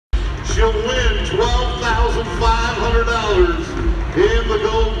She'll win $12,500 in the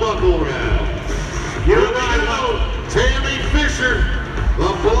gold buckle round. Here we go, Tammy Fischer,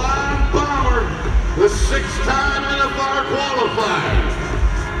 the blind bomber, the 6-time NFR qualifier.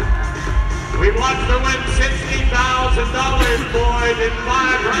 We want to win $60,000, boys, in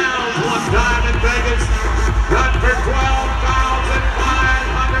 5 rounds one time in Vegas. Got for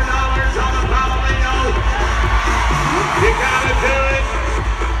 $12,500 on the Palomino. You gotta do it.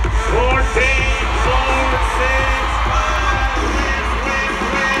 14, 4, 6, 5, win.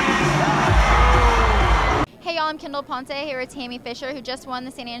 Hey y'all, I'm Kendall Ponce here with Tammy Fischer, who just won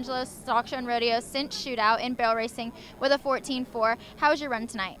the San Angelo Stock Show and Rodeo Cinch Shootout in barrel racing with a 14.4. How was your run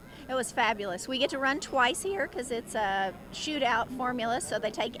tonight? It was fabulous. We get to run twice here because it's a shootout formula, so they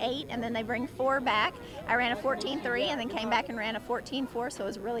take 8 and then they bring 4 back. I ran a 14.3 and then came back and ran a 14.4, so it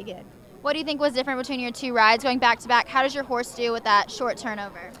was really good. What do you think was different between your 2 rides going back to back? How does your horse do with that short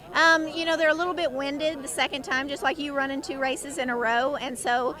turnover? You know, they're a little bit winded the second time, just like you running 2 races in a row, and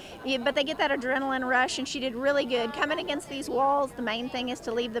so, but they get that adrenaline rush, and she did really good. Coming against these walls, the main thing is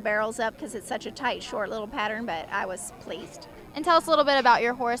to leave the barrels up because it's such a tight, short little pattern, but I was pleased. And tell us a little bit about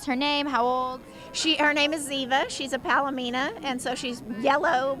your horse, her name, how old? Her name is Ziva. She's a Palomina, and so she's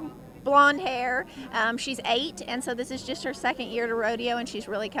yellow, blonde hair. She's 8, and so this is just her 2nd year to rodeo, and she's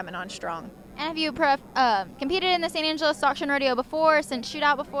really coming on strong. And have you competed in the San Angelo Stock Show and Rodeo before, since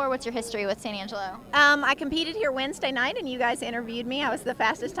shootout before? What's your history with San Angelo? I competed here Wednesday night, and you guys interviewed me. I was the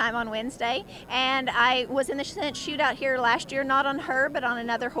fastest time on Wednesday, and I was in the Cinch shootout here last year, not on her, but on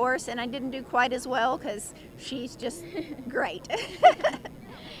another horse, and I didn't do quite as well because she's just great.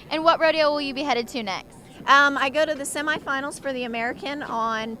 And what rodeo will you be headed to next? I go to the semifinals for the American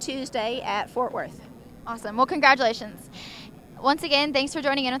on Tuesday at Fort Worth. Awesome. Well, congratulations. Once again, thanks for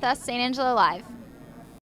joining in with us, San Angelo Live.